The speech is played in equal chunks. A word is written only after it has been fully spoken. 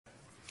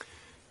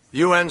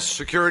UN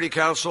Security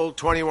Council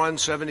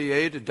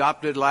 2178,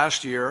 adopted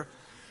last year,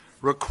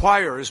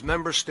 requires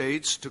member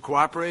states to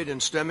cooperate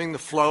in stemming the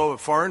flow of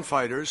foreign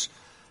fighters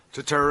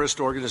to terrorist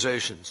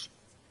organizations.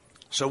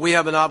 So we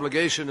have an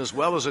obligation as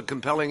well as a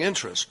compelling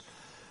interest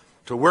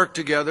to work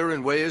together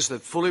in ways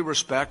that fully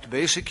respect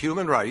basic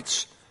human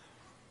rights,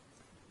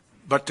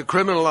 but to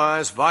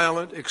criminalize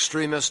violent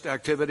extremist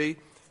activity,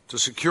 to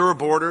secure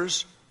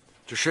borders,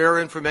 to share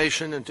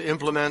information, and to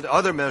implement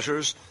other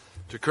measures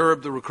to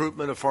curb the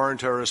recruitment of foreign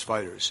terrorist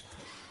fighters.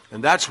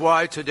 And that's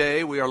why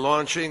today we are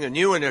launching a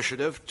new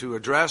initiative to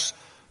address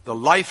the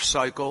life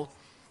cycle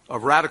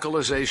of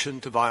radicalization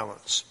to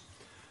violence.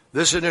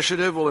 This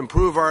initiative will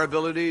improve our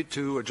ability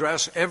to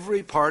address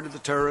every part of the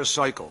terrorist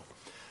cycle,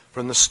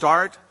 from the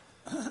start,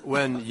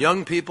 when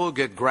young people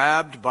get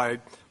grabbed by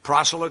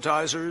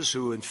proselytizers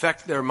who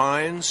infect their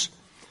minds,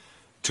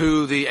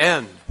 to the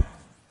end,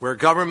 where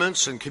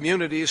governments and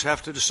communities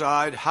have to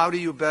decide how do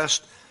you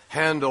best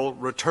handle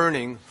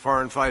returning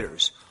foreign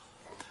fighters.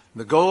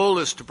 The goal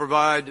is to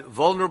provide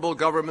vulnerable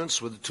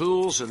governments with the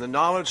tools and the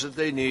knowledge that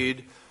they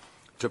need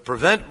to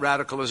prevent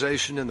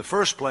radicalization in the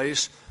first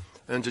place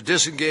and to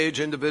disengage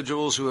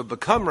individuals who have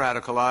become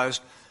radicalized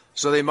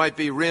so they might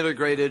be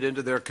reintegrated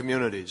into their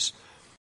communities.